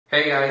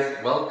Hey guys,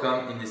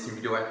 welcome in this new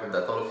video. I hope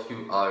that all of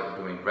you are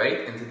doing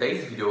great. In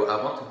today's video,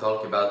 I want to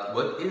talk about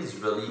what is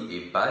really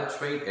a bad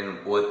trade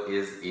and what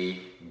is a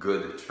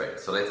good trade.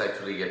 So let's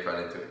actually get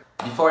right into it.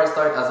 Before I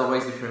start, as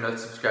always, if you're not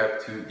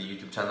subscribed to the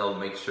YouTube channel,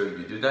 make sure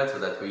you do that so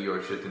that way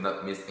you're sure to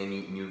not miss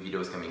any new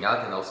videos coming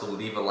out, and also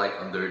leave a like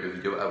under the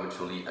video. I would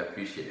truly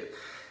appreciate it.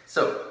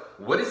 So,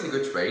 what is a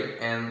good trade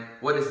and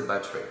what is a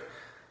bad trade?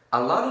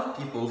 A lot of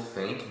people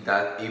think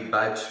that a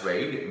bad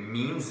trade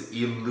means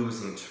a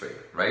losing trade,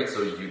 right?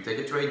 So you take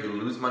a trade, you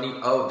lose money,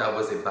 oh, that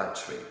was a bad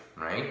trade,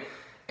 right?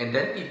 And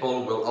then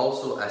people will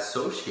also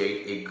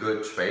associate a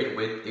good trade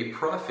with a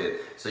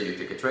profit. So you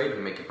take a trade,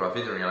 you make a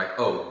profit, and you're like,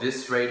 oh,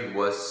 this trade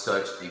was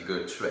such a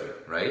good trade,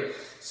 right?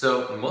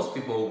 So most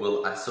people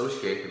will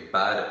associate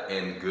bad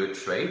and good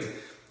trades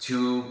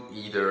to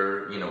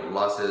either,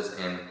 losses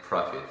and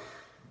profit.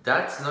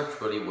 That's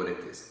not really what it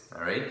is,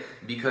 all right?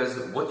 Because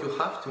what you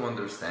have to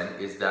understand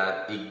is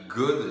that a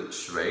good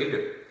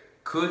trade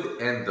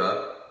could end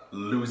up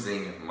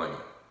losing money.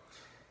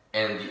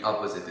 And the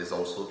opposite is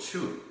also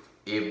true.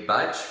 A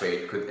bad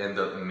trade could end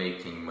up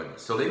making money.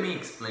 So let me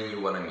explain you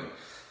what I mean.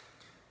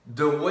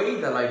 The way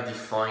that I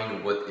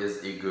define what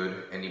is a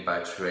good and a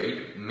bad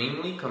trade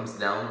mainly comes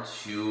down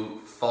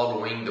to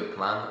following the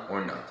plan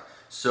or not.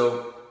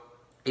 So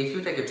if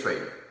you take a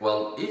trade,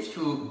 well, if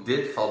you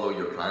did follow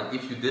your plan,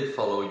 if you did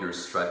follow your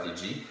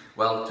strategy,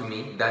 well, to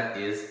me, that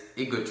is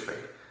a good trade.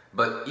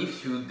 But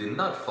if you did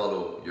not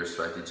follow your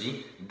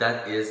strategy,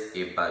 that is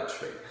a bad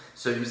trade.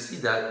 So you see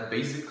that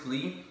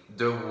basically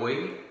the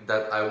way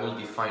that I will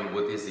define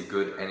what is a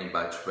good and a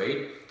bad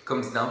trade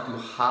comes down to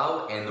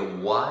how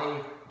and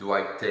why do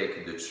I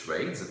take the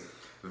trades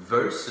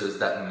versus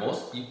that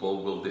most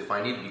people will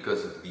define it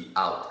because of the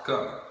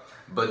outcome.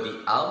 But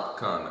the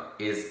outcome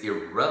is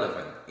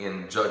irrelevant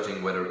in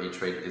judging whether a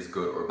trade is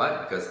good or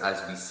bad, because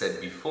as we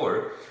said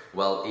before,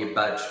 well, a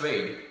bad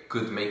trade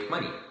could make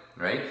money,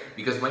 right?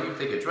 Because when you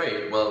take a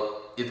trade,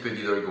 well, it could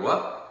either go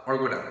up or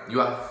go down. You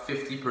have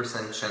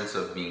 50% chance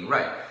of being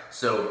right.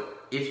 So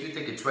if you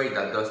take a trade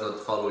that does not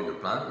follow your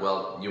plan,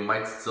 well, you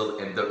might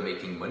still end up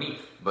making money,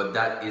 but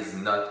that is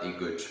not a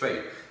good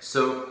trade.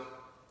 So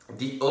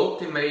the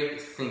ultimate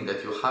thing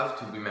that you have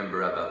to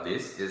remember about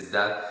this is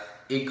that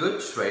a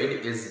good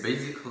trade is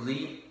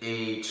basically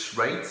a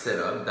trade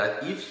setup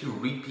that if you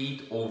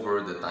repeat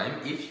over the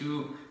time, if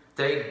you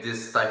take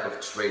this type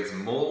of trades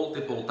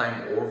multiple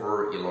times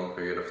over a long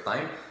period of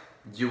time,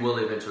 you will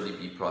eventually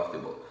be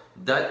profitable.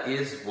 That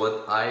is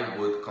what I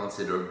would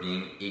consider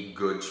being a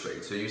good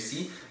trade. So you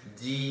see,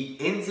 the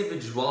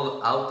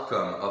individual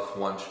outcome of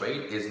one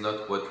trade is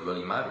not what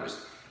really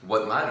matters.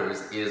 What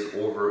matters is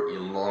over a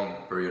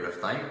long period of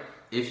time.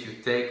 If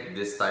you take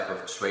this type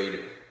of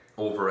trade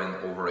over and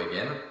over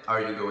again,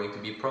 are you going to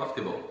be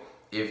profitable?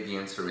 If the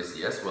answer is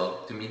yes,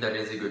 well, to me that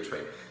is a good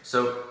trade.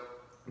 So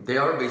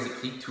there are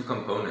basically two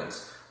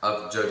components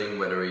of judging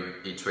whether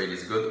a trade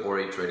is good or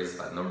a trade is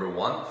bad. Number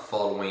one,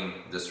 following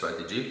the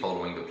strategy,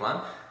 following the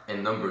plan.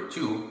 And number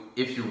two,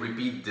 if you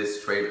repeat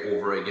this trade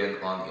over again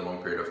on a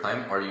long period of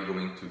time, are you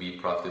going to be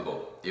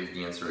profitable? If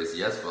the answer is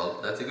yes, well,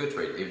 that's a good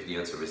trade. If the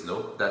answer is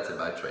no, that's a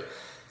bad trade.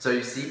 So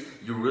you see,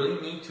 you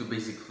really need to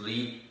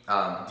basically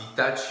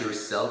detach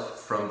yourself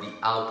from the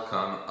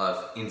outcome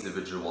of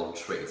individual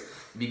trades,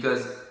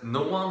 because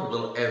no one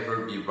will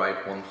ever be right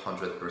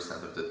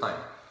 100% of the time,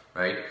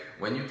 right?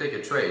 When you take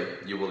a trade,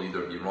 you will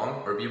either be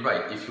wrong or be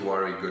right. If you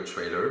are a good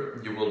trader,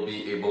 you will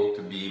be able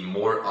to be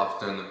more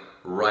often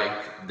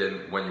right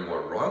than when you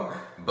are wrong,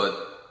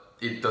 but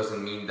it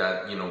doesn't mean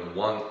that,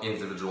 one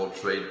individual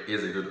trade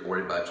is a good or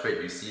a bad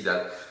trade. You see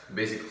that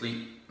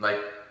basically, like,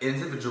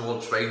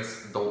 individual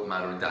trades don't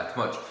matter that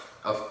much.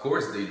 Of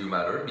course they do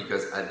matter,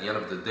 because at the end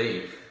of the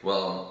day,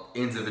 well,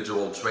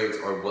 individual trades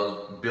are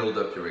well build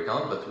up your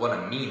account, but what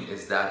I mean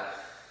is that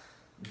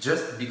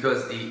just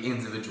because the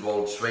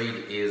individual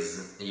trade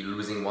is a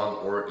losing one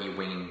or a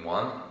winning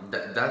one,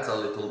 that's a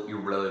little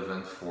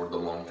irrelevant for the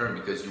long term,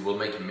 because you will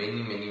make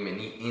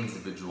many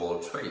individual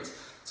trades.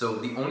 So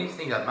the only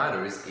thing that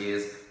matters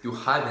is to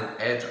have an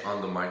edge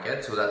on the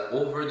market so that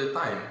over the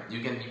time you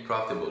can be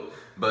profitable.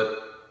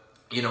 But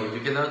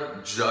you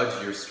cannot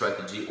judge your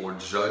strategy or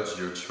judge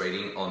your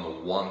trading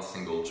on one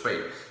single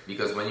trade,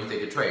 because when you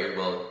take a trade,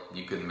 well,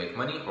 you could make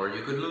money or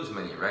you could lose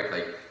money, right?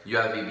 Like, you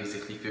have a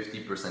basically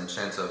 50%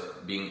 chance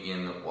of being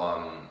in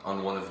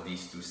on one of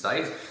these two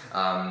sides.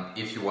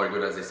 If you are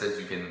good, as I said,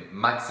 you can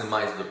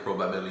maximize the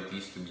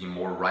probabilities to be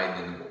more right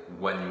than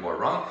when you are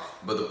wrong.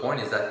 But the point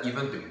is that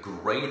even the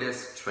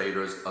greatest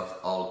traders of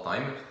all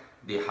time,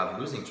 they have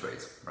losing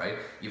trades, right?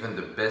 Even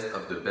the best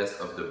of the best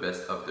of the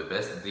best of the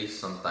best, they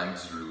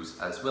sometimes lose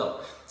as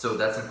well. So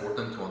that's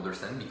important to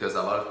understand, because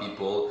a lot of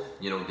people,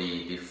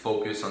 they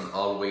focus on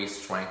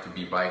always trying to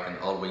be right and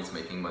always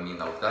making money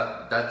and all of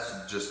that. That's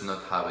just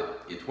not how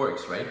it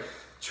works, right?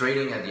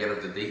 Trading at the end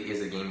of the day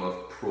is a game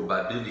of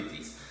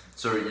probabilities.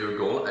 So your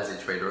goal as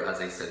a trader, as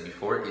I said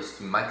before, is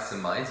to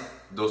maximize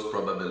those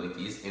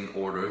probabilities in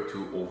order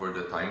to, over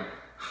the time,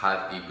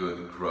 have a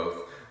good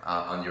growth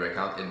on your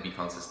account and be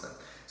consistent.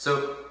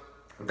 So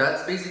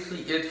That's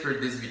basically it for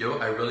this video.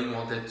 I really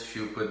wanted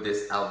to put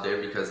this out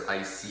there because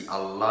I see a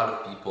lot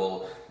of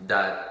people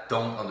that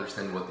don't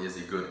understand what is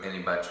a good and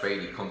a bad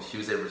trade. They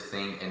confuse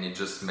everything and it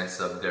just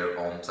mess up their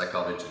own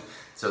psychology.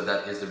 So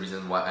that is the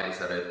reason why I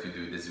decided to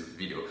do this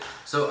video.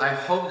 So I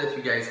hope that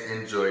you guys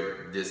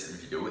enjoyed this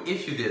video.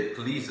 If you did,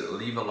 please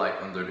leave a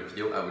like under the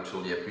video. I would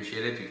truly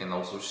appreciate it. You can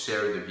also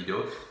share the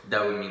video.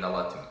 That would mean a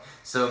lot to me.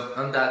 So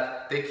on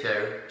that, take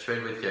care,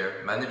 trade with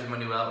care, manage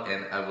money well,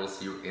 and I will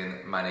see you in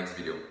my next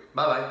video.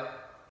 Bye bye!